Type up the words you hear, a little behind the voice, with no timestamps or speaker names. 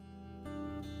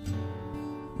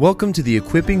Welcome to the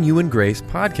Equipping You in Grace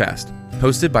podcast,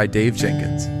 hosted by Dave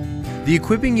Jenkins. The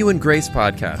Equipping You in Grace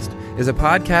podcast is a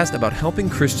podcast about helping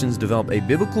Christians develop a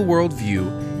biblical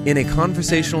worldview in a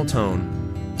conversational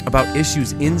tone about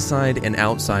issues inside and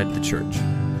outside the church.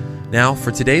 Now, for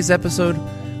today's episode,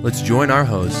 let's join our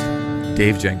host,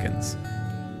 Dave Jenkins.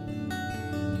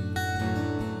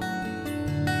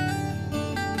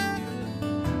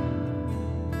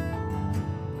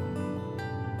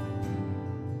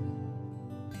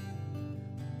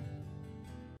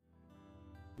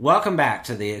 Welcome back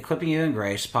to the Equipping You in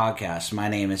Grace podcast. My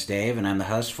name is Dave, and I'm the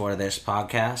host for this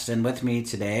podcast. And with me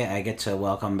today, I get to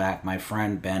welcome back my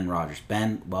friend Ben Rogers.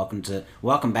 Ben,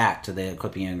 welcome back to the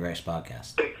Equipping You in Grace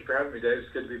podcast. Thank you for having me, Dave. It's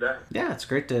good to be back. Yeah, it's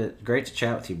great to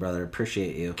chat with you, brother.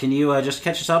 Appreciate you. Can you just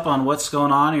catch us up on what's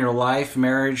going on in your life,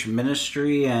 marriage,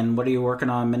 ministry, and what are you working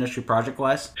on ministry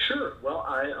project-wise? Sure. Well,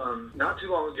 I not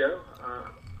too long ago,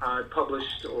 I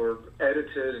published or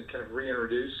edited and kind of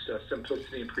reintroduced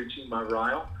Simplicity in Preaching by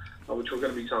Ryle, which we're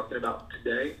going to be talking about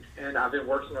today. And I've been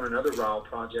working on another Ryle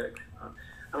project. I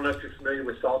don't know if you're familiar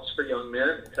with Thoughts for Young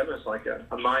Men. It's almost like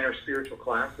a minor spiritual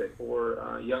classic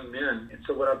for young men. And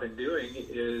so what I've been doing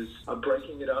is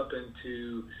breaking it up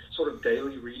into sort of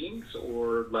daily readings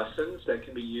or lessons that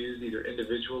can be used either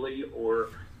individually or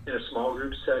in a small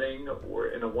group setting or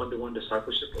in a one-to-one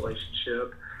discipleship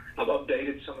relationship. I've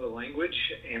updated some of the language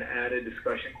and added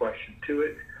discussion questions to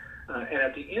it. And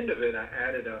at the end of it, I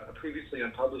added a previously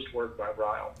unpublished work by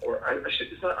Ryle.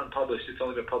 It's not unpublished, it's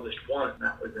only been published once, and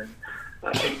that was in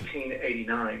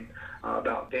 1889,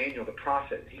 about Daniel the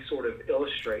prophet. He sort of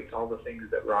illustrates all the things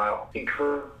that Ryle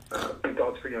encouraged in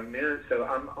Thoughts for Young Men. So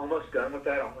I'm almost done with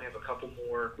that. I only have a couple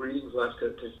more readings left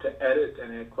to edit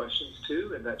and add questions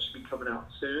to, and that should be coming out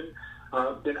soon.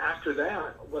 Then after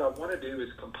that, what I want to do is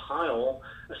compile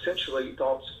essentially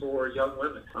thoughts for young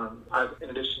women. In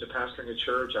addition to pastoring a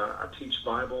church, I teach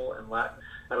Bible and Latin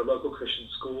at a local Christian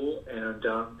school, and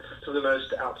some of the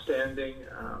most outstanding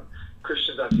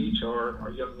Christians I teach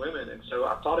are young women. And so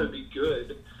I thought it would be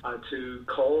good to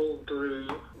cull through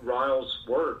Ryle's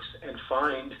works and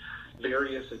find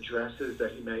various addresses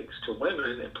that he makes to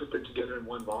women and put them together in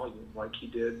one volume like he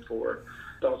did for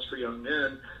Thoughts for Young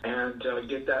Men, and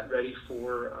get that ready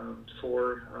for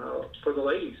the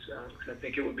ladies. I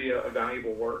think it would be a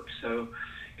valuable work. So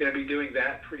going to be doing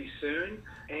that pretty soon,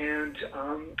 and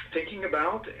thinking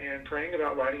about and praying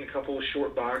about writing a couple of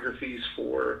short biographies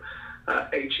for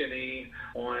H&E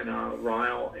on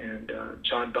Ryle and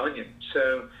John Bunyan.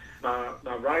 So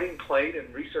my writing plate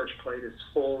and research plate is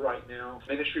full right now.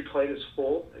 Ministry plate is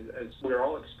full, as we're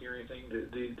all experiencing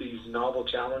these novel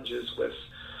challenges with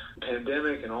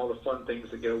pandemic and all the fun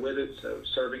things that go with it. So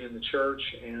serving in the church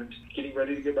and getting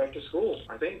ready to get back to school,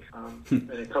 I think, in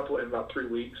about 3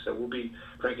 weeks. So we'll be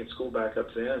cranking school back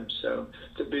up then. So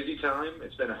it's a busy time.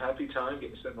 It's been a happy time,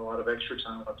 getting to spend a lot of extra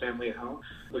time with my family at home.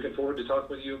 Looking forward to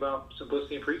talking with you about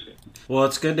simplicity in preaching. Well,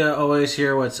 it's good to always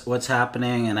hear what's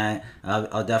happening, and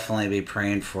I'll definitely be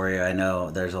praying for you. I know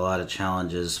there's a lot of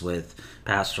challenges with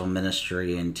pastoral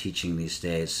ministry and teaching these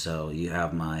days, so you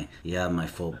have my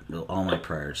all my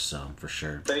prayers, so for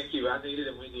sure. Thank you. I need it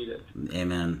and we need it.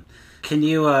 Amen. Can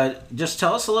you just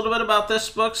tell us a little bit about this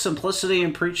book, Simplicity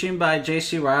in Preaching by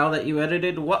J.C. Ryle, that you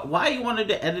edited? Why you wanted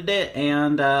to edit it,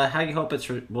 and how you hope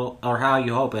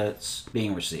it's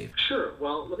being received? Sure.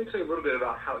 Well, let me tell you a little bit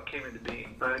about how it came into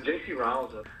being. J.C.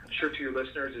 Ryle, I'm sure to your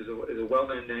listeners, is a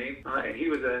well-known name, and he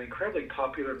was an incredibly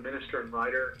popular minister and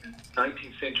writer in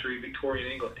 19th century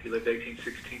Victorian England. He lived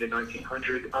 1816 to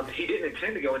 1900. He didn't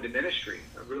intend to go into ministry.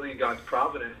 Really, in God's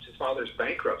providence, his father's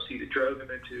bankruptcy that drove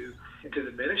him into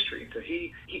the ministry. So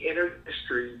he entered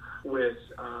ministry with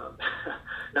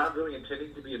not really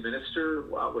intending to be a minister,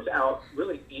 without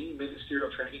really any ministerial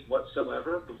training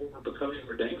whatsoever before becoming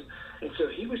ordained. And so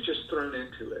he was just thrown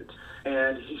into it.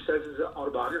 And he says in his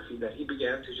autobiography that he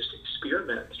began to just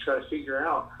experiment to try to figure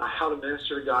out how to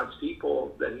minister to God's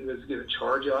people that he was given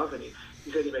charge of. And he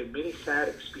said he made many sad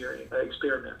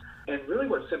experiments. And really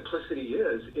what simplicity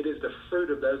is, it is the fruit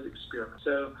of those experiments.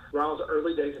 So Ryle's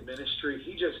early days in ministry,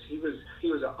 he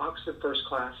was an Oxford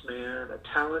first-class man, a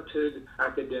talented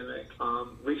academic,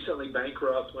 recently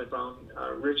bankrupt, went from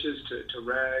riches to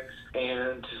rags,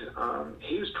 and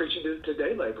he was preaching to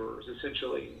day laborers,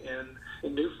 essentially,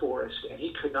 in New Forest, and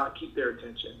he could not keep their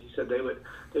attention. He said they would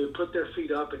put their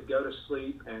feet up and go to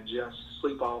sleep and just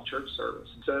sleep off church service.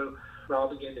 So Ryle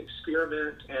began to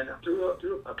experiment, and through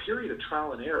a period of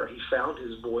trial and error, he found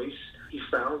his voice. He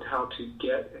found how to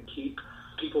get and keep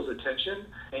people's attention,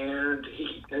 and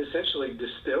he essentially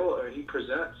he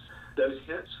presents those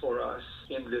hints for us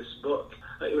in this book.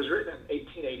 It was written in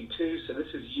 1882, so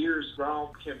this is years.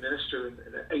 Ryle became a minister in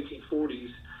the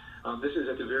 1840s. This is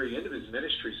at the very end of his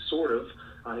ministry, sort of,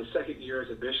 his second year as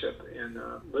a bishop in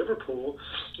Liverpool.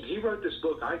 And he wrote this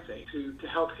book, I think, to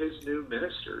help his new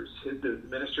ministers, the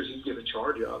ministers he's given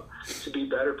charge of, to be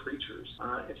better preachers.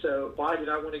 And so why did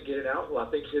I want to get it out? Well,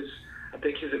 I think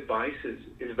his advice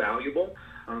is valuable.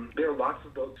 There are lots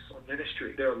of books on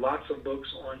ministry. There are lots of books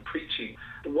on preaching.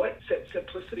 What sets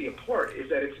Simplicity apart is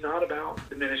that it's not about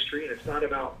the ministry and it's not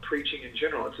about preaching in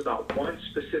general. It's about one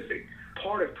specific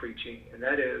part of preaching, and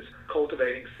that is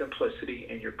cultivating simplicity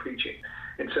in your preaching.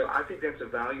 And so I think that's a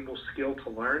valuable skill to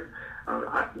learn.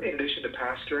 In addition to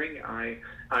pastoring,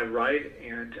 I write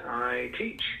and I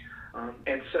teach.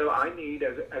 And so I need,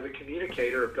 as a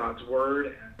communicator of God's Word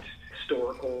and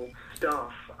historical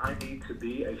stuff, I need to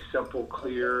be a simple,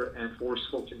 clear, and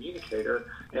forceful communicator.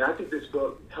 And I think this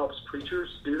book helps preachers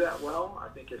do that well.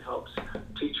 I think it helps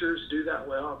teachers do that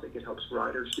well. I think it helps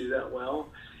writers do that well.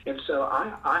 And so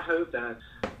I hope that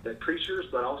preachers,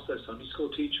 but also Sunday school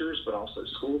teachers, but also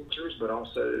school teachers, but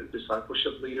also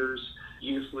discipleship leaders,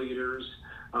 youth leaders,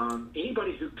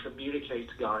 anybody who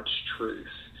communicates God's truth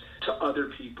to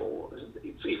other people,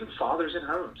 even fathers in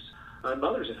homes,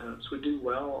 mothers in homes would do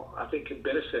well, I think, can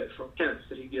benefit from hints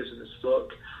that he gives in this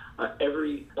book.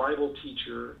 Every Bible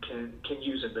teacher can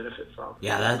use and benefit from.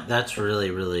 Yeah, that's really,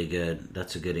 really good.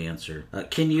 That's a good answer.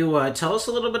 Can you tell us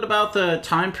a little bit about the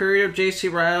time period of J.C.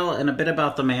 Ryle and a bit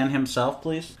about the man himself,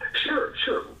 please? Sure.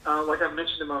 Like I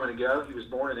mentioned a moment ago, he was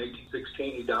born in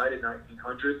 1816. He died in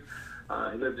 1900.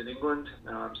 He lived in England.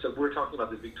 So we're talking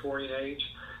about the Victorian age.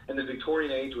 And the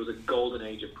Victorian age was a golden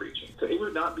age of preaching. So it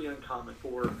would not be uncommon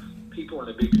for people in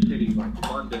a big city like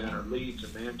London or Leeds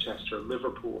or Manchester or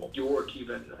Liverpool, York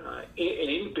even, in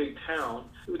any big town,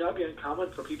 it would not be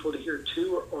uncommon for people to hear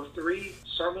 2 or 3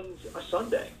 sermons a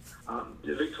Sunday.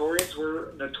 The Victorians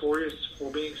were notorious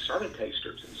for being sermon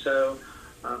tasters. And so,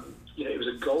 it was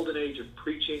a golden age of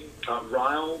preaching.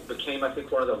 Ryle became, I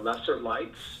think, one of the lesser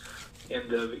lights in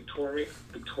the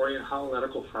Victorian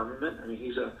homiletical firmament. I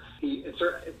mean,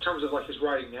 in terms of like his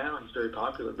writing now, he's very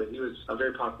popular, but he was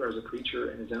very popular as a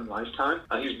preacher in his own lifetime.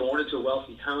 He was born into a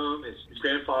wealthy home. His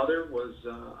grandfather was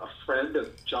a friend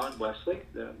of John Wesley,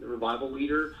 the revival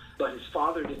leader, but his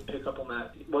father didn't pick up on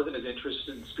that. He wasn't as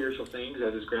interested in spiritual things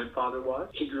as his grandfather was.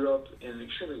 He grew up in an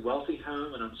extremely wealthy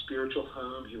home, an unspiritual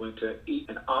home. He went to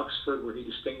Eton and Oxford, where he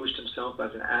distinguished himself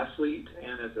as an athlete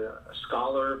and as a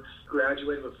scholar,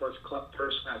 graduated with first class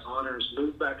honors,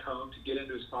 moved back home to get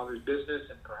into his father's business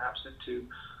and perhaps into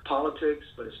politics,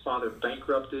 but his father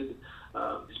bankrupted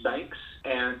his banks.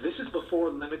 And this is before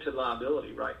limited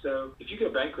liability, right? So if you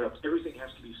go bankrupt, everything has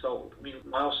to be sold. I mean,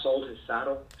 Miles sold his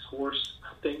saddle, his horse,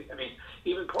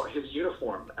 even his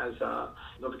uniform as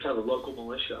kind of a local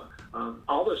militia.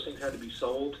 All those things had to be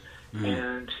sold,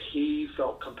 and he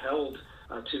felt compelled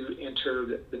to enter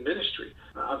the ministry.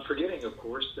 I'm forgetting, of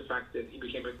course, the fact that he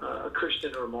became a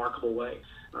Christian in a remarkable way.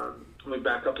 Let me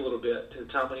back up a little bit to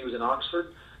the time when he was in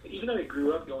Oxford. Even though he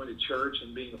grew up going to church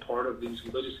and being a part of these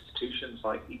religious institutions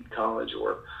like Eton College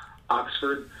or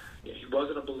Oxford, he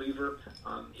wasn't a believer.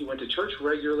 He went to church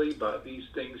regularly, but these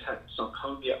things hadn't sunk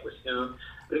home yet with him.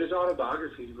 But in his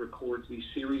autobiography, he records these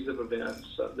series of events,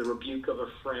 the rebuke of a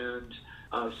friend,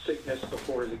 sickness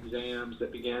before his exams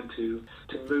that began to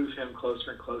move him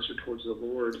closer and closer towards the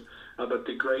Lord. But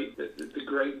the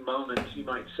great moment, you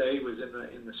might say, was in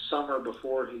the summer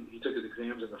before he took his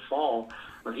exams in the fall,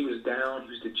 when he was down, he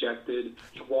was dejected.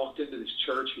 He walked into this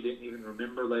church he didn't even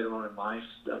remember later on in life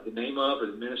the name of or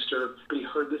the minister, but he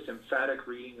heard this emphatic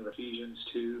reading of Ephesians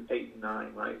 2:8 and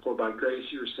 9, right? For by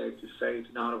grace you are saved through faith,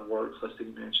 not of works, lest any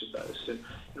man should boast. And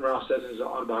Ryle says in his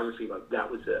autobiography, like,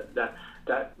 that was it.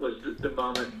 That was the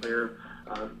moment where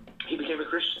he became a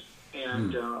Christian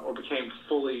and or became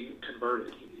fully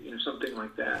converted, something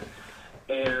like that.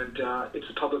 And it's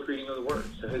a public reading of the Word.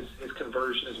 So his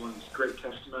conversion is one of these great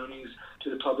testimonies to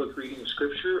the public reading of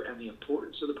Scripture and the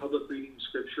importance of the public reading of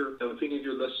Scripture. So if any of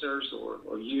your listeners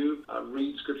or you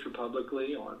read Scripture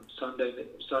publicly on Sundays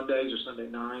or Sunday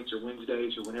nights or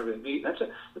Wednesdays or whenever they meet, that's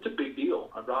a big deal.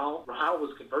 Ryle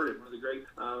was converted, one of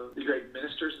the great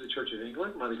ministers of the Church of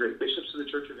England, one of the great bishops of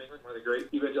the Church of England, one of the great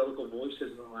evangelical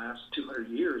voices in the last 200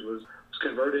 years was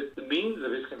converted. The means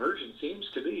of his conversion seems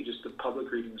to be just the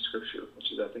public reading of Scripture,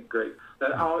 which is, I think, great.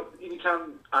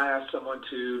 Anytime I ask someone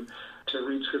to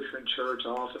read Scripture in church, I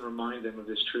often remind them of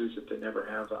this truth that they never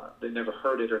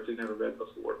heard it or if they've never read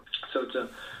before. So it's a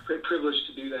great privilege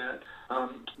to do that.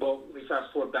 Well, we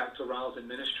fast forward back to Ryle's in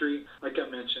ministry. Like I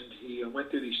mentioned, he went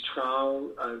through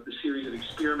the series of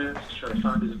experiments to try to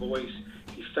find his voice.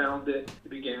 He found it. He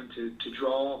began to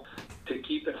draw to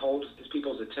keep and hold his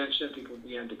people's attention. People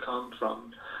began to come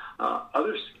from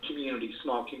other communities,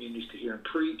 small communities, to hear him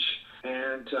preach.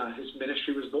 And his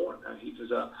ministry was born. He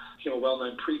became a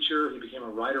well-known preacher. He became a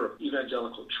writer of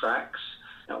evangelical tracts.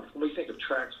 Now, when we think of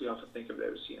tracts, we often think of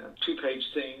those, two-page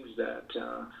things that,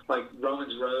 like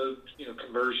Romans Road,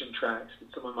 conversion tracts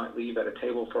that someone might leave at a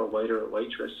table for a waiter or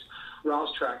waitress.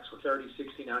 Ryle's tracts were 30,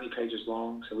 60, 90 pages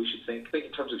long, so we should think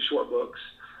in terms of short books.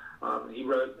 He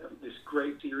wrote this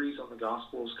great series on the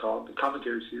Gospels called the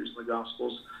commentary series on the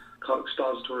Gospels called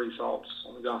Expository Thoughts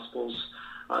on the Gospels.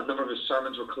 A number of his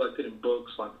sermons were collected in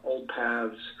books like Old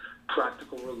Paths,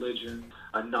 Practical Religion,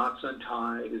 Knots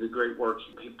Untied is a great work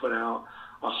he put out.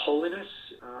 Holiness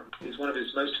is one of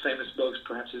his most famous books,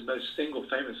 perhaps his most single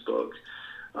famous book.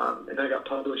 And that got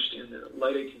published in the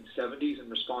late 1870s in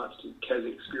response to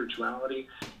Keswick spirituality.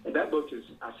 And that book is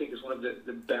one of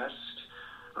the best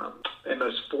and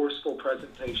most forceful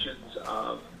presentations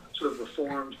of sort of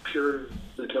reformed, pure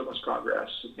the Pilgrim's Progress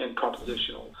in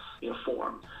propositional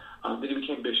form. Then he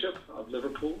became Bishop of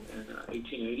Liverpool in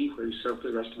 1880, where he served for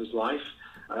the rest of his life.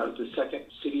 It was the second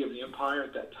city of the empire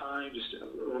at that time, just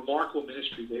a remarkable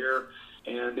ministry there.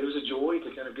 And it was a joy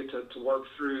to kind of get to work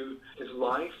through his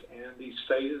life and these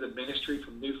phases of ministry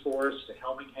from New Forest to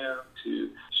Helmingham to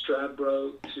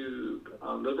Stradbroke to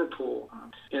Liverpool.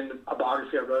 In a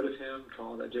biography I wrote of him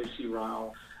called J.C.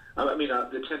 Ryle,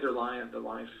 The Tender Lion, the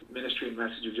Life, Ministry, and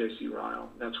Message of J.C. Ryle.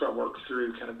 That's where I worked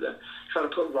through kind of trying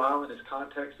to put Ryle in his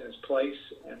context and his place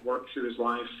and work through his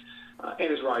life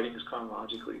and his writings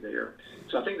chronologically there.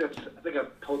 So I think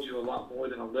I've told you a lot more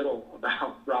than a little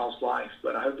about Ryle's life,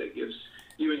 but I hope that gives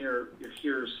you and your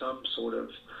hearers some sort of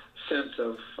sense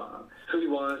of who he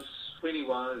was, when he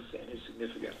was, and his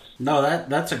significance. No,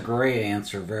 that's a great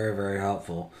answer. Very, very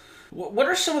helpful. What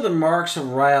are some of the marks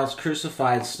of Ryle's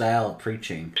crucified style of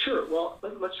preaching? Sure. Well,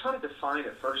 let's try to define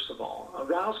it first of all.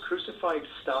 Ryle's crucified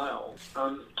style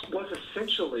was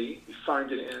essentially, you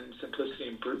find it in Simplicity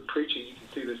in Preaching. You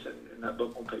can see this in that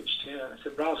book on page 10. I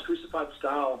said Ryle's crucified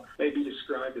style may be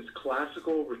described as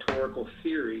classical rhetorical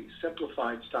theory,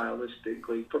 simplified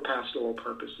stylistically for pastoral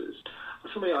purposes.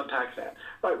 So let me unpack that.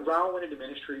 Right, Ryle went into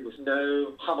ministry with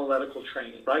no homiletical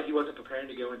training. Right, he wasn't preparing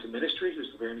to go into ministry; he was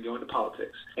preparing to go into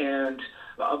politics. And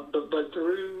but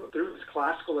through his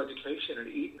classical education at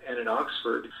Eton and at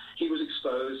Oxford, he was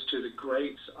exposed to the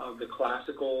greats of the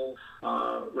classical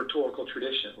rhetorical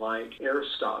tradition, like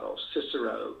Aristotle,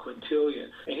 Cicero, Quintilian,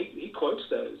 and he quotes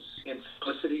those in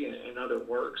Simplicity and other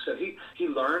works. So he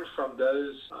learned from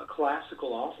those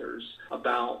classical authors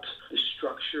about the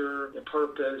structure, the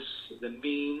purpose, the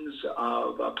means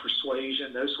of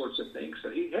persuasion, those sorts of things. So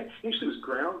he actually was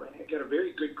he got a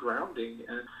very good grounding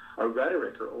in a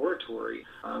rhetoric or oratory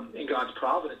in God's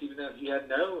providence, even though he had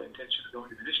no intention of going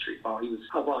to ministry while he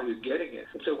was getting it.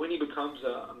 And so when he becomes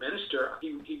a minister,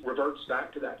 he reverts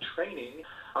back to that training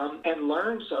and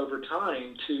learns over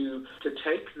time to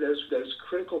take those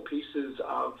critical pieces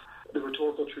of the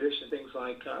rhetorical tradition, things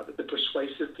like the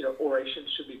persuasive, oration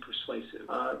should be persuasive,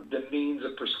 the means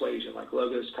of persuasion, like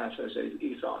logos, pathos,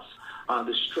 ethos,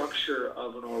 the structure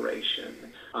of an oration,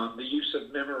 the use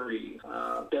of memory,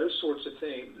 those sorts of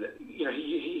things.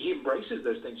 He embraces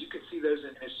those things. You can see those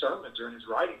in his sermons or in his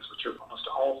writings, which are almost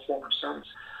all former sermons.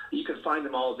 You can find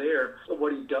them all there. But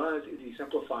what he does is he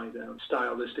simplifies them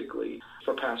stylistically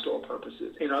for pastoral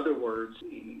purposes. In other words,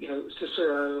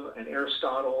 Cicero and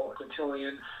Aristotle,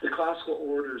 Quintilian, the classical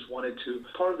orators wanted to,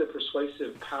 part of the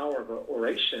persuasive power of an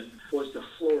oration was the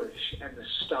flourish and the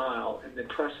style and the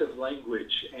impressive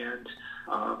language and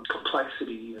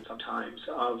complexity even sometimes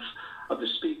of the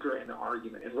speaker and the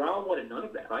argument. And Ryle wanted none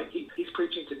of that, right? He's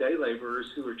preaching to day laborers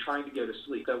who are trying to go to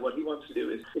sleep. So what he wants to do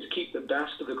is keep the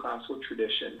best of the classical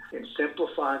tradition and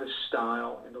simplify the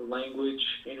style and the language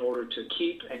in order to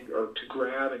to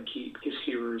grab and keep his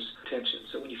hearers' attention.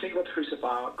 So when you think about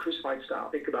the crucified style,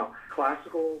 think about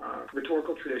classical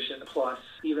rhetorical tradition plus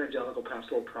evangelical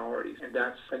pastoral priorities, and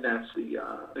that's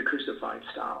the crucified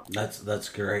style. That's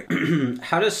great.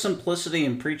 How does simplicity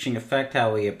in preaching affect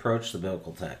how we approach the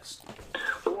biblical text?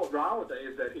 So what Ryle would say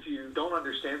is that if you don't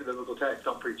understand the biblical text,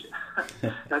 don't preach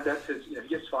it. That's his. He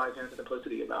gives 5 hints of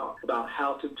simplicity about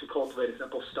how to cultivate a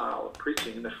simple style of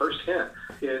preaching. And the first hint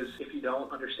is if you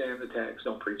don't understand the text,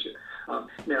 don't preach it.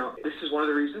 Now, this is one of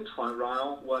the reasons why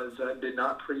Ryle did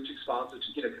not preach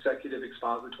consecutive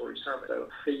expository sermons.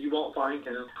 So you won't find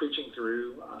him preaching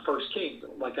through 1 Kings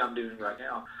like I'm doing right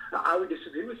now. I would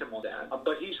disagree with him on that,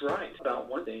 but he's right about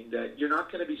one thing, that you're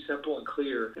not going to be simple and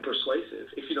clear and persuasive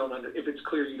if it's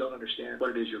clear you don't understand what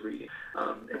it is you're reading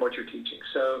and what you're teaching.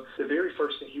 So the very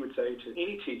first thing he would say to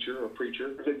any teacher or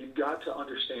preacher is that you've got to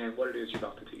understand what it is you're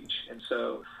about to teach. And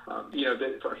so,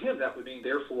 for him, that would mean,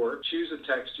 therefore, choose a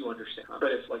text you understand.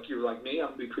 But if, like you're like me, I'm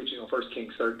going to be preaching on 1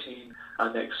 Kings 13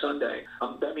 next Sunday.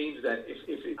 That means that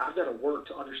if I've got to work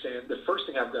to understand, the first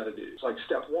thing I've got to do is, like,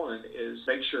 step one is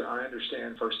make sure I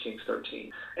understand 1 Kings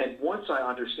 13. And once I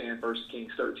understand 1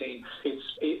 Kings 13,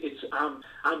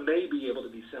 I may be able to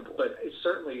be simple, but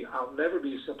I'll never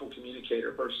be a simple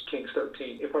communicator, 1 Kings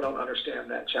 13, if I don't understand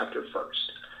that chapter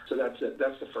first. So that's it.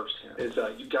 That's the first hint, is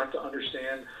you've got to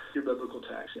understand your biblical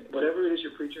text. Whatever it is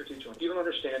you're preaching or teaching, if you don't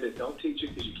understand it, don't teach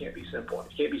it, because you can't be simple. If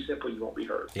you can't be simple, you won't be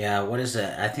heard. Yeah, what is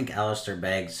it? I think Alistair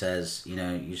Begg says,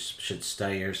 you should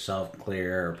study yourself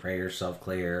clear or pray yourself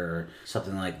clear or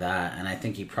something like that. And I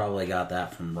think he probably got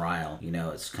that from Ryle.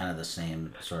 It's kind of the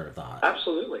same sort of thought.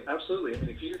 Absolutely. I mean,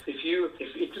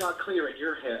 if it's not clear in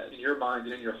your head, in your mind,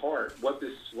 and in your heart what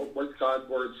God's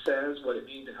word says, what it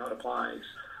means, and how it applies,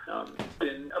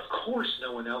 then of course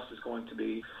no one else is going to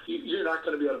be. You're not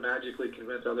going to be able to magically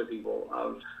convince other people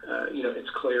of its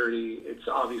clarity, its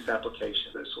obvious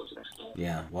application, those sorts of things.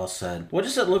 Yeah, well said. What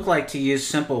does it look like to use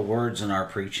simple words in our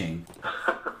preaching?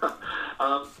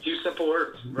 Use simple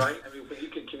words, right? I mean, when you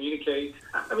can communicate.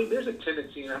 I mean, there's a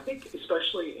tendency, and I think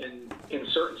especially in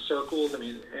certain circles,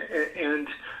 and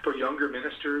for younger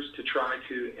ministers, to try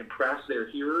to impress their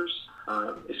hearers.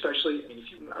 Especially,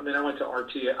 I went to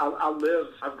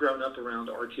RTS. I've grown up around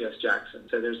RTS Jackson,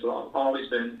 so there's always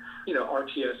been,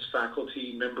 RTS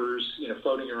faculty members,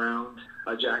 floating around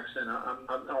Jackson. I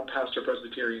don't pastor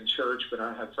Presbyterian Church, but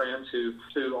I have friends who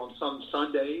on some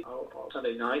Sunday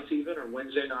nights even, or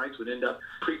Wednesday nights, would end up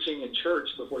preaching in church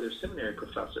before their seminary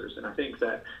professors. And I think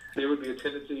that there would be a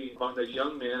tendency among those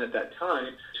young men at that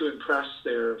time to impress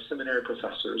their seminary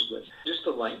professors with just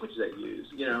the language they use,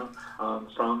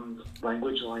 from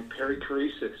language like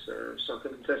perichoresis or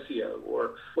circumintessio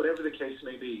or whatever the case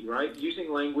may be, right?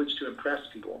 Using language to impress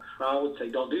people. I would say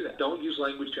don't do that. Don't use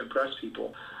language to impress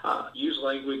people. Use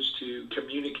language to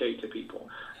communicate to people.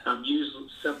 Use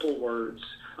simple words.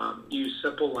 Use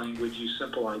simple language, use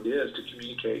simple ideas to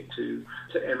communicate to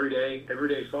everyday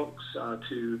folks,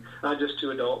 to not just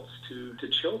to adults, to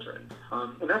children.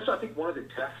 And that's, I think, one of the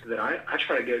tests that I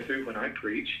try to go through when I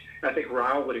preach. And I think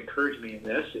Ryle would encourage me in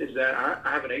this, is that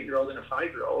I have an 8-year-old and a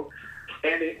 5-year-old,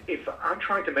 and if I'm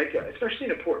trying to make especially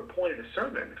an important point in a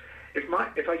sermon,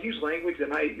 if I use language that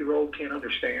my 8-year-old can't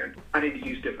understand, I need to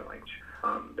use different language.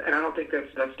 And I don't think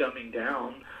that's dumbing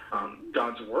down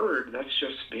God's word. That's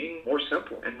just being more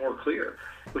simple and more clear,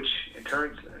 which in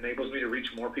turn enables me to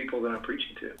reach more people than I'm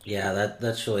preaching to. Yeah,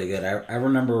 that's really good. I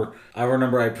remember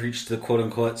I preached the quote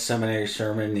unquote seminary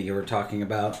sermon that you were talking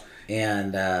about.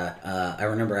 And I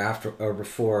remember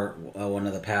before one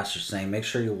of the pastors saying, make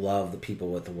sure you love the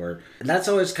people with the word. And that's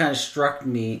always kind of struck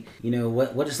me,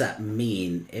 what does that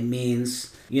mean? It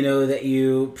means, that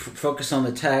you focus on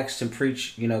the text and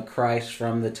preach, Christ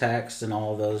from the text and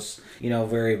all those,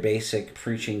 very basic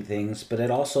preaching things. But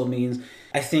it also means,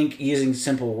 I think, using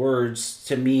simple words,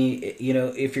 to me,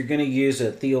 if you're going to use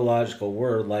a theological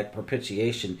word like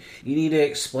propitiation, you need to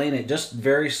explain it just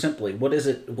very simply. What is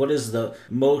it? What is the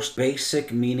most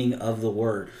basic meaning of the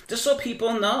word? Just so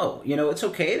people know. It's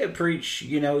okay to preach,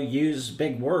 use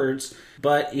big words,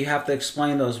 but you have to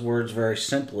explain those words very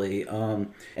simply. And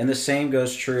the same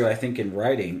goes true, I think, in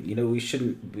writing. We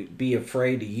shouldn't be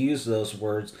afraid to use those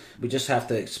words. We just have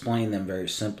to explain them very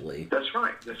simply. That's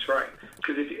right.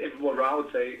 Because what Ryle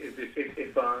would say is if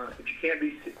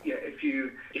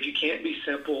you can't be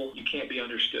simple, you can't be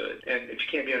understood, and if you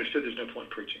can't be understood, there's no point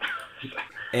in preaching.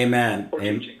 Amen. Or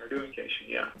teaching or doing education.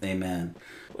 Yeah. Amen.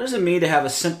 What does it mean to have a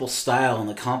simple style in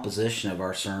the composition of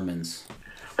our sermons?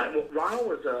 Well, Ryle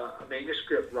was a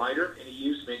manuscript writer, and he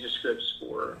used manuscripts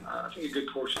for, I think, a good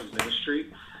portion of his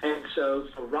ministry. And so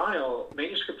for Ryle,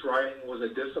 manuscript writing was a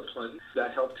discipline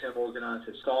that helped him organize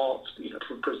his thoughts,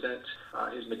 to present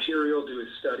his material, do his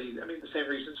study. I mean, the same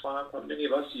reasons why many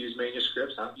of us use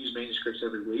manuscripts. I use manuscripts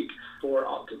every week for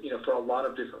a lot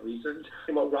of different reasons.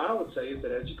 And what Ryle would say is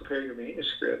that as you prepare your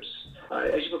manuscripts,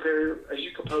 as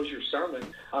you compose your sermon,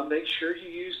 make sure you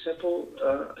use simple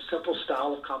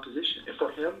style of composition. And for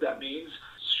him, that means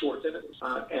short sentences,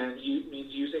 and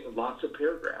means using lots of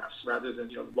paragraphs rather than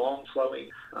long flowing,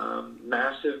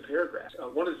 massive paragraphs.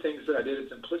 One of the things that I did at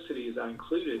Simplicity is I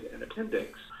included an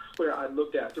appendix where I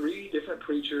looked at 3 different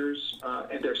preachers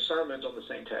and their sermons on the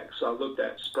same text. So I looked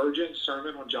at Spurgeon's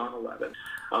sermon on John 11,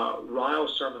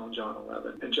 Ryle's sermon on John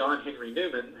 11, and John Henry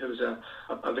Newman, who's a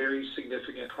very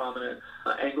significant, prominent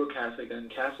Anglo-Catholic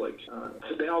and Catholic.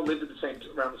 They all lived at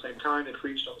around the same time and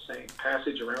preached on the same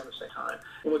passage around the same time.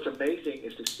 And what's amazing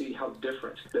is to see how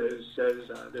different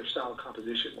their style of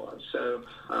composition was. So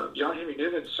John Henry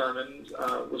Newman's sermon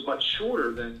was much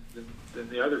shorter than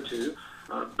the other 2.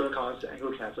 Because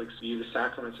Anglo-Catholics view the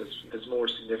sacraments as more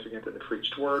significant than the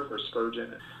preached word, where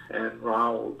Spurgeon and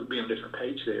Ryle would be on a different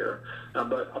page there.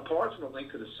 But apart from the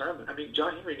length of the sermon, I mean,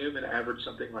 John Henry Newman averaged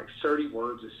something like 30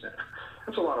 words a sentence.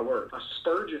 That's a lot of words.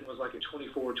 Spurgeon was like at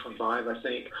 24, 25, I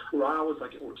think. Ryle was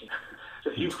like at 14. So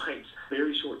he writes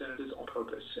very short sentences on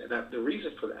purpose. And that the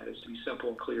reason for that is to be simple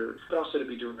and clear, but also to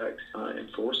be direct and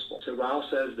forceful. So Ryle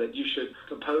says that you should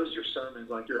compose your sermons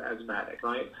like you're asthmatic,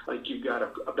 right? Like you've got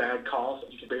a bad cough,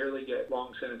 you can barely get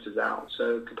long sentences out.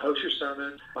 So compose your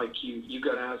sermon like you've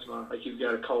got asthma, like you've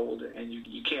got a cold, and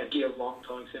you can't give long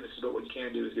flowing sentences, but what you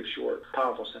can do is give short,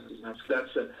 powerful sentences. And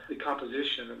that's the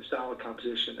composition and the style of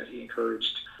composition that he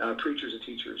encouraged preachers and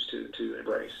teachers to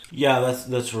embrace. Yeah,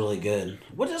 that's really good.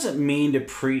 What does it mean to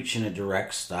preach in a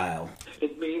direct style?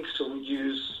 It means to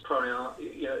use pronoun,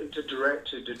 to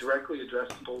directly address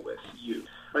people with you.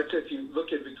 Right, so if you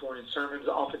look at Victorian sermons,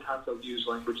 oftentimes they'll use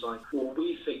language like, well,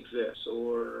 we think this,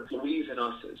 or we's and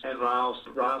us's. And Ryle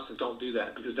says, don't do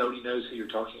that, because nobody knows who you're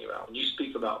talking about. When you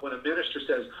speak about, when a minister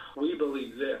says, we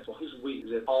believe this, well, who's we?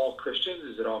 Is it all Christians?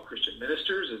 Is it all Christian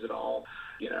ministers? Is it all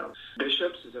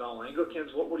bishops? Is it all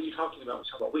Anglicans? What are you talking about when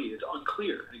you talk about we? It's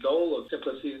unclear. The goal of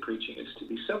simplicity in preaching is to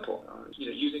be simple.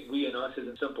 Using we and us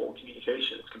isn't simple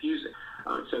communication. It's confusing.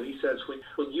 So he says,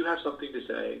 when you have something to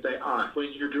say I.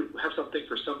 When you have something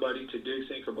for somebody to do,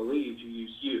 think, or believe, you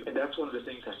use you. And that's one of the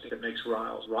things I think that makes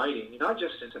Ryle's writing, not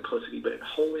just in simplicity, but in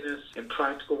holiness, in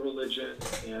practical religion,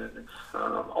 in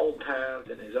Old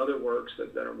Paths, and his other works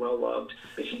that are well loved.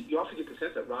 You also get the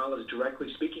sense that Ryle is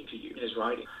directly speaking to you in his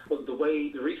writing. Well,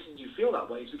 the reason you feel that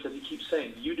way is because he keeps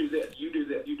saying, you do this, you do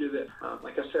this, you do this.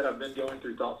 Like I said, I've been going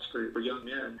through thoughts for young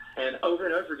men, and over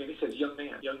again he says, young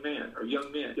man, or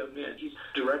young men, young men. He's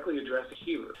directly addressing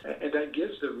hearers, and that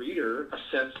gives the reader a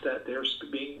sense that they're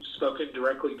being spoken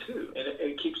directly to, and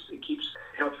it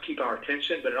helps keep our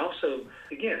attention. But it also,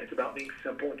 again, it's about being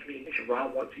simple in communication. Ryle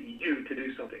wants you to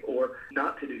do something, or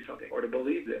not to do something, or to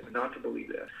believe this, and not to believe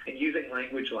this. And using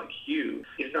language like you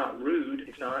is not rude.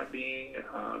 It's not being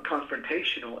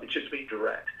confrontational. It's just being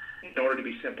direct. In order to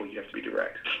be simple, you have to be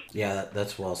direct. Yeah,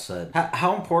 that's well said.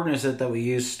 How important is it that we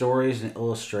use stories and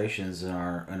illustrations in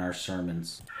our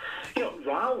sermons?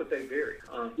 Ryle would say vary.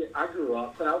 I grew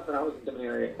up, when I was in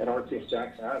seminary at RTS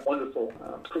Jackson, I had wonderful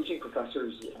preaching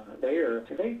professors there,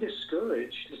 and they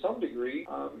discouraged, to some degree,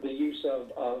 the use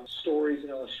of stories and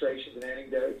illustrations and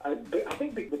anecdotes. I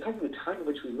think because of the time in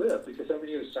which we live, because so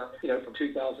many of the sermons, from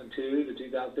 2002 to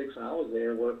 2006 when I was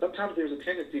there, where sometimes there's a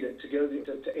tendency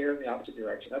to err in the opposite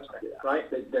direction. That's right?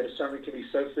 That a sermon can be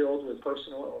so filled with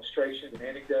personal illustrations and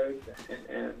anecdotes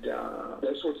and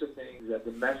those sorts of things that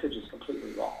the message is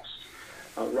completely lost.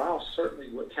 Ryle certainly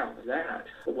would count that,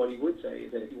 but what he would say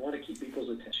is that if you want to keep people's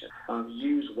attention,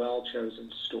 use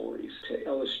well-chosen stories to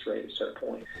illustrate a certain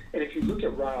point. And if you look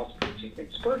at Ryle's preaching,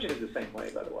 and Spurgeon is the same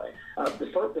way, by the way,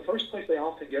 the first place they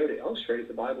often go to illustrate is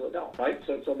the Bible itself, right?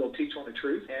 So they'll teach on the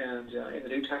truth, and in the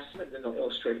New Testament, then they'll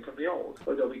illustrate it from the Old.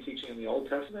 Or they'll be teaching in the Old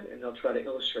Testament, and they'll try to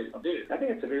illustrate it from the New. I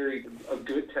think it's a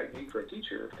good technique for a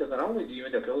teacher, because not only do you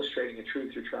end up illustrating a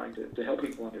truth you're trying to help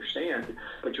people understand,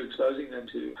 but you're exposing them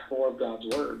to more of God's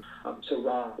Word. So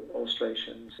Ryle,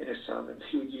 illustrations in his sermons.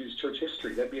 He would use church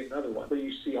history. That'd be another one where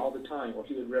you see all the time, where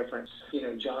he would reference,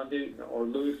 John Newton or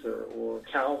Luther or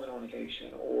Calvin on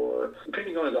occasion, or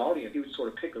depending on his audience, he would sort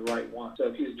of pick the right one. So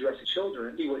if he's addressing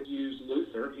children, he would use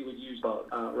Luther. He would use Bug,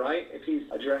 right? If he's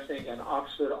addressing an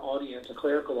Oxford audience, a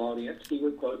clerical audience, he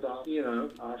would quote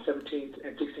 17th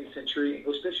and 16th century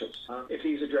English bishops. If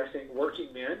he's addressing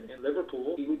working men in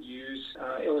Liverpool, he would use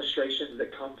illustrations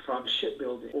that come from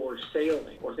shipbuilding or sailing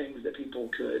or things that people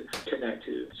could connect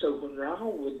to. So when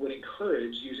Ryle would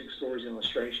encourage using stories and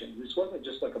illustrations, this wasn't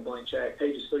just like a blank check,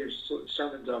 hey, just fill your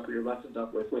sermons up or your lessons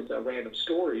up with random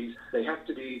stories. They have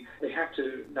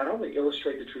to not only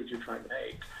illustrate the truth you're trying to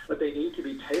make, but they need to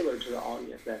be tailored to the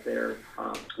audience that they're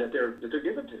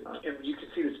given to. And you can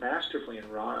see this masterfully in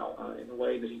Ryle in the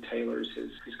way that he tailors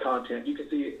his content. You can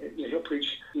see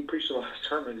he preached a lot of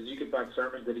sermons, and you can find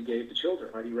sermons that he gave to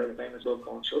children. Right? He read a famous book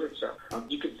on children's stuff.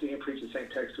 You can see him preach the same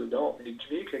text to adults, and he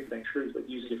communicates the same truth, but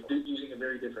using a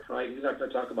very different, right? He's not going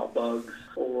to talk about bugs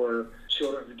or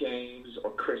children's games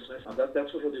or Christmas.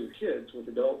 That's what he'll do with kids. With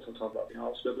adults, he'll talk about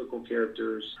biblical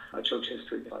characters, church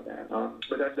history, things like that.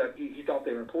 But he thought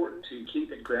they were important to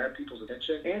keep and grab people's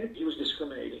attention, and he was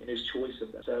discriminating in his choice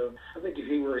of them. So I think if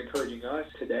he were encouraging us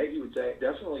today, he would say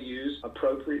definitely use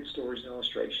appropriate stories and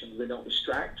illustrations that don't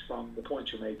distract from the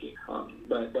point you're making,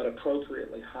 but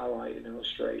appropriately highlight and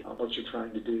illustrate what you're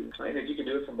trying to do. And if you can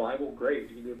do it from Bible, great.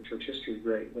 If you can do it from church history,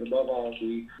 great. But above all,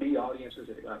 be audience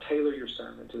specific. Tailor your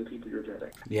sermon to the people you're addressing.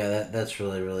 Yeah, that's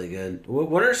really, really good.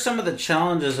 What are some of the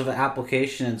challenges of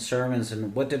application in sermons,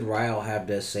 and what did Ryle have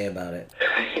to say about it?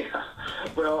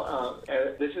 Well,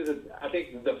 I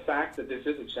think the fact that this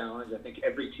is a challenge, I think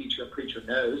every teacher and preacher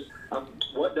knows.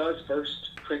 What does 1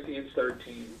 Corinthians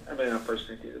 13,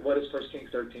 what does 1 Kings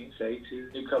 13 say to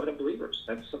New Covenant believers?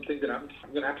 That's something that I'm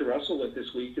going to have to wrestle with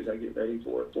this week as I get ready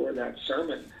for that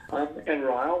sermon. And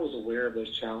Ryle was aware of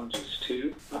those challenges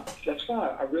too. That's why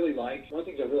one of the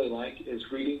things I really like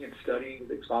is reading and studying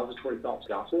the expository thoughts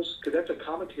Gospels, because that's a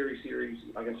commentary series,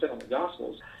 like I said, on the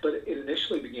Gospels, but it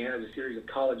initially began as a series of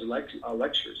cottage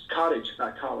lectures,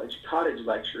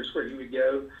 where he would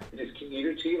go in his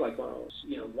community, like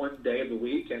one day of the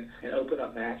week, and open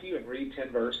up Matthew and read 10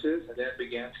 verses, and then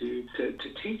began to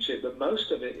teach it. But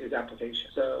most of it is application.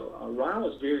 So Ryle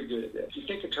is very good at this. If you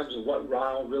think in terms of what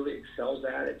Ryle really excels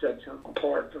at, it sets him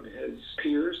apart from his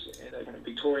peers in a kind of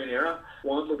Victorian era.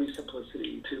 One would be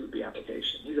simplicity, two would be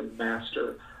application. He's a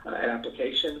master at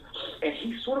application, and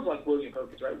he's sort of like William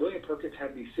Perkins, right? William Perkins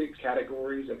had these 6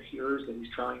 categories of hearers that he's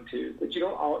trying to, but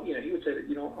he would say that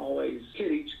you don't always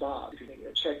hit each box. If you think,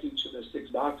 check each of those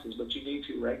 6 boxes, but you need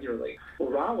to regularly. Well,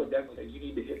 Ryle would definitely say you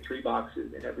need to hit 3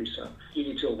 boxes in every sermon. You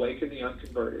need to awaken the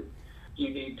unconverted. You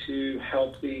need to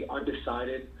help the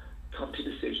undecided come to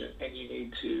decision, and you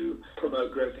need to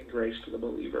promote growth and grace for the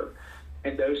believer.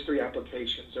 And those 3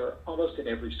 applications are almost in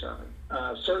every sermon,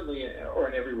 certainly, or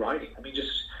in every writing. I mean,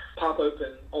 just pop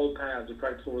open Old Paths of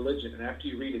Practical Religion, and after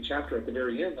you read a chapter at the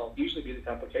very end, there'll usually be this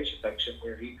application section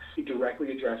where he directly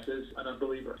addresses an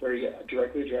unbeliever, where he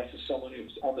directly addresses someone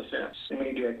who's on the fence, and when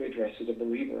he directly addresses a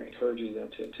believer, encourages them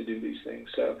to do these things.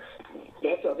 So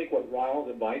that's, I think, what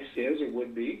Ryle's advice is or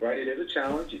would be, right? It is a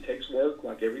challenge. It takes work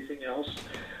like everything else,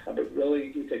 but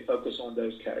really you say focus on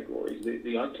those categories: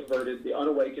 the unconverted, the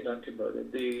unawakened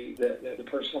unconverted, the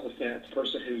person on the fence, the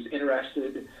person who's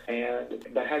interested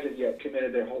but hasn't yet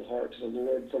committed their whole heart to the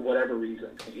Lord for whatever reason.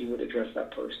 And he would address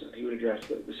that person. He would address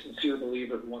the sincere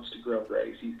believer who wants to grow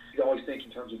grace. He's always thinking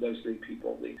in terms of those 3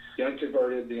 people: the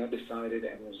unconverted, the undecided,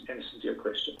 and a sincere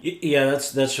Christian. Yeah,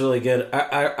 that's really good.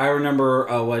 I remember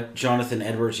what Jonathan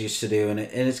Edwards used to do, and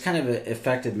it's kind of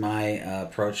affected my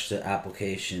approach to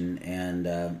application. And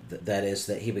that is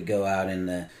that he would go out in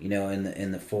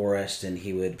the forest, and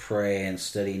he would pray and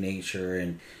study nature,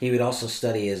 and he would also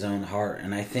study his own heart.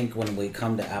 And I think when we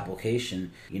come to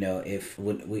application, if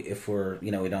we're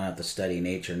we don't have to study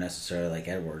nature necessarily like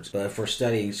Edwards, but if we're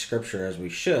studying Scripture as we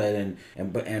should,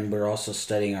 and we're also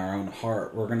studying our own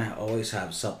heart, we're going to always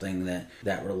have something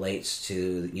that relates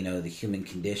to the human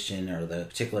condition or the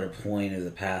particular point of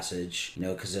the passage,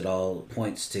 because it all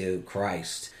points to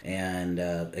Christ and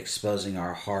exposing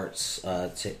our hearts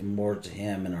more to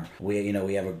Him. And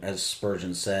we have, as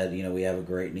Spurgeon said, we have a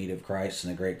great need of Christ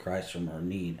and a great Christ from our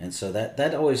need. And so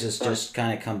that always has just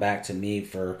kind of come back to me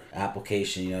for application.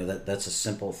 That's a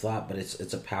simple thought, but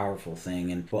it's a powerful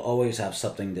thing, and we'll always have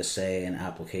something to say in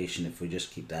application if we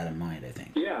just keep that in mind, I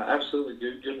think. Yeah, absolutely.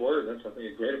 Good word. That's, I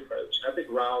think, a great approach. I think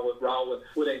Ryle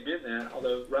would amen that,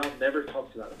 although Ryle never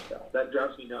talks about himself. That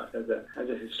drives me nuts as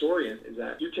a historian, is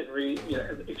that you can read,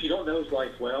 if you don't know his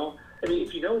life well,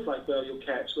 if you know his life well, you'll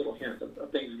catch little hints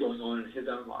of things going on in his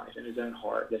own life, in his own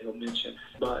heart that he'll mention.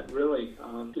 But really,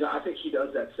 I think he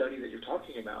does that study that you're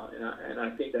talking about, and I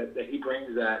think that he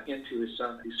brings that into his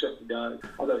sermon. He certainly does,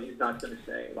 although he's not going to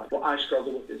say, like, well, I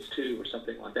struggle with this too, or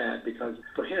something like that, because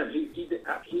for him, he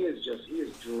is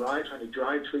trying to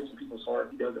drive truth in people's heart.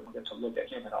 He doesn't want them to look at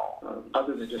him at all,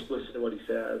 other than just listen to what he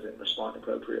says and respond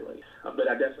appropriately. But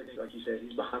I definitely think, like you said,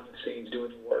 he's behind the scenes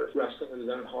doing the work, wrestling with his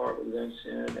own heart, with his own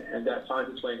sin, and that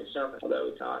finds its way in the sermon, although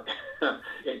it's not.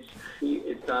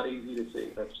 It's not easy to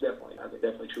see. That's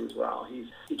definitely true as well.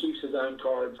 He keeps his own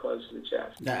cards close to the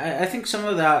chest. I think some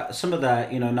of that,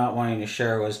 not wanting to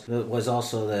share was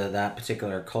also that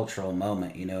particular cultural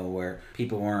moment, where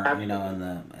people weren't,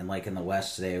 in the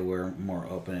West today, we're more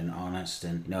open and honest.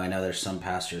 And, I know there's some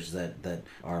pastors that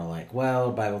are like,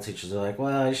 well, Bible teachers are like,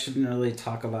 well, I shouldn't really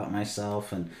talk about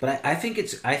myself. But I think,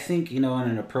 in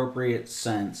an appropriate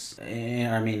sense, not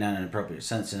in an appropriate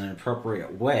sense, in an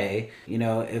appropriate way,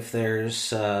 if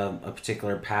there's a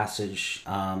particular passage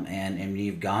and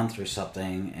you've gone through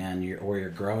something and you're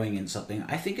growing in something,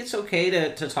 I think it's okay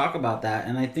to talk about that.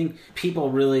 And I think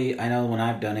people really, I know when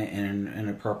I've done it in an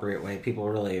appropriate way, people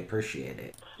really appreciate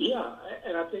it. Yeah,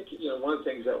 and I think, one of the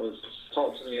things that was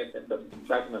taught to me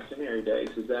back in my seminary days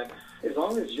is that as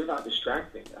long as you're not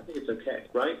distracting, I think it's okay,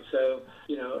 right? So,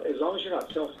 as long as you're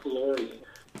not self-glorying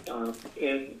and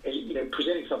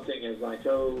presenting something as like,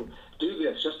 oh, do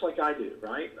this just like I do,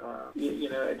 right? I think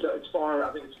it's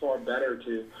far better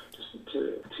to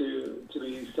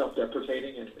be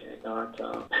self-deprecating and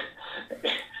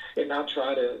not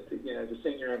try to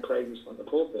sing your own praises from the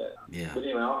pulpit. Yeah. But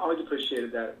I always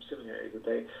appreciated that in seminary, that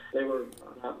they were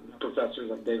professors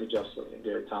like David Justley and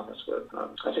Gary Thomas were. I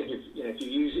think if you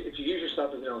use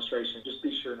yourself as an illustration, just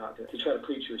be sure not to try to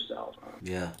preach yourself.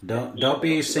 Don't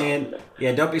be saying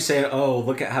oh,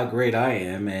 look at how great I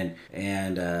am, and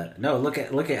no, look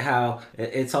at how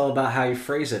it's all about how you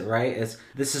phrase it, right?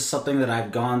 This is something that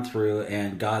I've gone through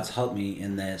and God's helped me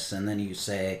in this, and then you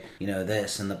say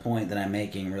this, and the point that I'm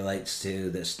making relates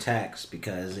to this text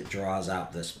because it draws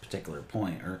out this particular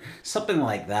point or something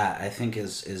like that. I think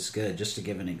is good, just to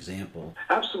give an example.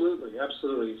 Absolutely.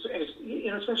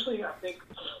 And especially I think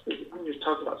when you're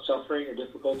talking about suffering or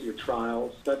difficulty or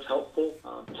trials, that's helpful.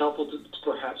 It's helpful to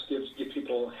perhaps give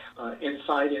people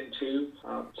insight into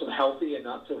some healthy and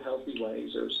not so healthy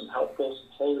ways, or some helpful, some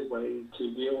holy ways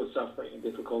to deal with suffering and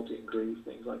difficulty and grief,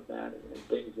 things like that,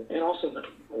 and also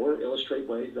or illustrate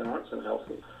ways that aren't so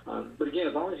healthy. But again,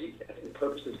 as long as the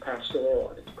purpose is pastoral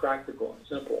and it's practical and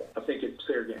simple, I think it's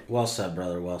fair game. Well said,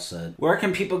 brother. Well said. Where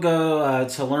can people go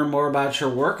to learn more about your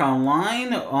work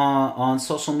online, on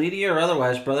social media or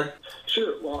otherwise, brother?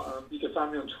 Sure. Well, you can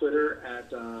find me on Twitter at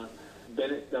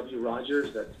Bennett W.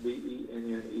 Rogers. That's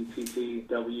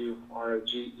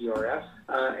BENNETTWROGERS.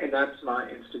 And that's my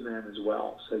Instagram as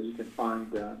well. So you can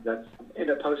find that's end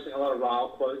up posting a lot of Ryle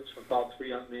quotes from Thoughts for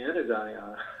Young Men as I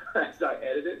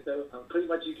edit it. So pretty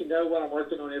much you can know what I'm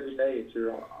working on every day if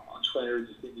you're on Twitter.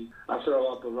 Just I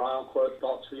throw up a Ryle quote,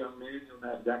 Thoughts for Young Men. You'll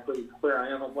know exactly where I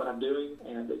am and what I'm doing.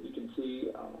 And you can see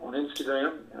on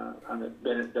Instagram, I'm at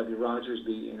Bennett W. Rogers,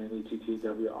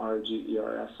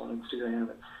 BENNETTWROGERS on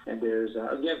Instagram. And there's,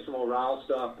 again, some more Ryle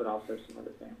stuff, but also some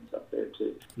other things up there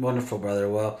too. Wonderful, brother.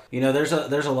 Well, there's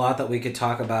a lot that we could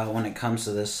talk about when it comes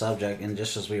to this subject. And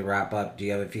just as we wrap up, do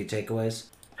you have a few takeaways?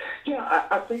 Yeah,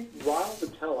 I think Ryle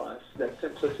would tell us that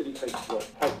simplicity takes work.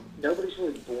 Nobody's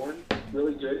really born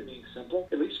really good at being simple.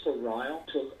 At least for Ryle,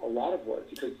 it took a lot of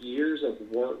work. It took years of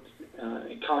work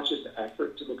and conscious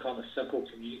effort to become a simple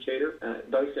communicator,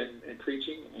 both in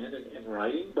preaching and in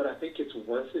writing. But I think it's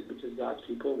worth it because God's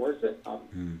people are worth it. I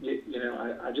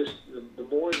just, the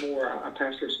more and more, I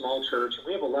pastor a small church, and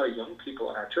we have a lot of young people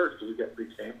in our church because we've got a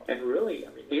big family. And really,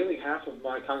 nearly half of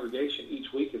my congregation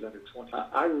each week is under 20.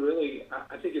 I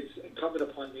think it's incumbent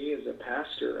upon me as a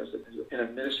pastor, and a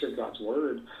minister of God's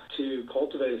Word, to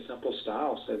cultivate a simple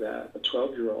style so that a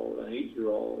 12-year-old, an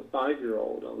 8-year-old, a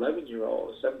 5-year-old, an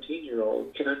 11-year-old, a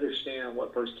 17-year-old can understand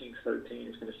what 1 Kings 13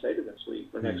 is going to say to them this week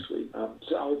or next week.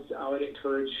 So I would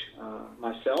encourage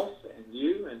myself and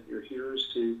you and your hearers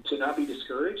to not be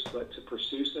discouraged, but to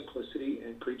pursue simplicity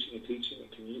in preaching and teaching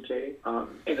and communicating.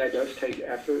 And that does take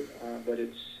effort, but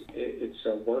it's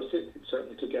worth it. It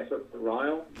certainly took effort for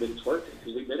Ryle, but it's worth it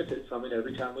because we benefit from it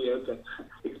every time we open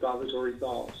expository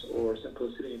thoughts or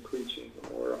simplicity in preaching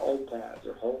or old paths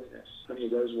or holiness. Any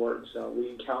of those words, we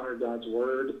encounter God's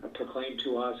Word proclaimed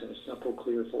to us in a simple,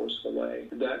 clear, forceful way.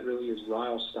 And that really is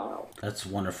Ryle's style. That's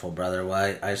wonderful, brother.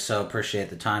 Well, I so appreciate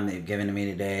the time that you've given to me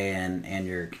today and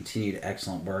your continued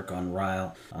excellent work on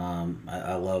Ryle. I'm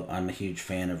a huge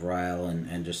fan of Ryle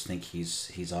and just think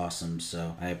he's awesome.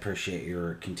 So I appreciate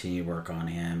your continued work on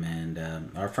him and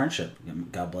our friendship.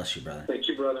 God bless you, brother. Thank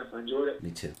you, brother. I enjoyed it.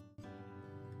 Me too.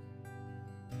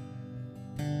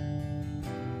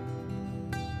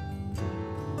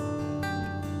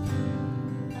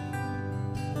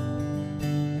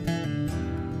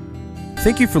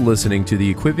 Thank you for listening to the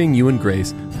Equipping You in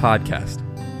Grace podcast.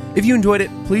 If you enjoyed it,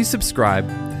 please subscribe,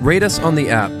 rate us on the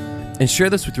app, and share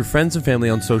this with your friends and family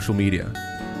on social media.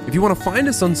 If you want to find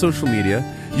us on social media,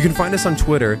 you can find us on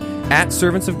Twitter at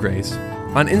Servants of Grace,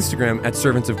 on Instagram at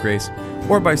Servants of Grace,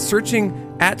 or by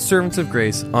searching at Servants of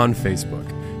Grace on Facebook.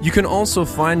 You can also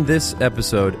find this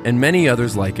episode and many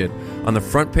others like it on the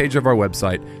front page of our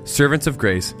website,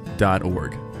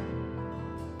 servantsofgrace.org.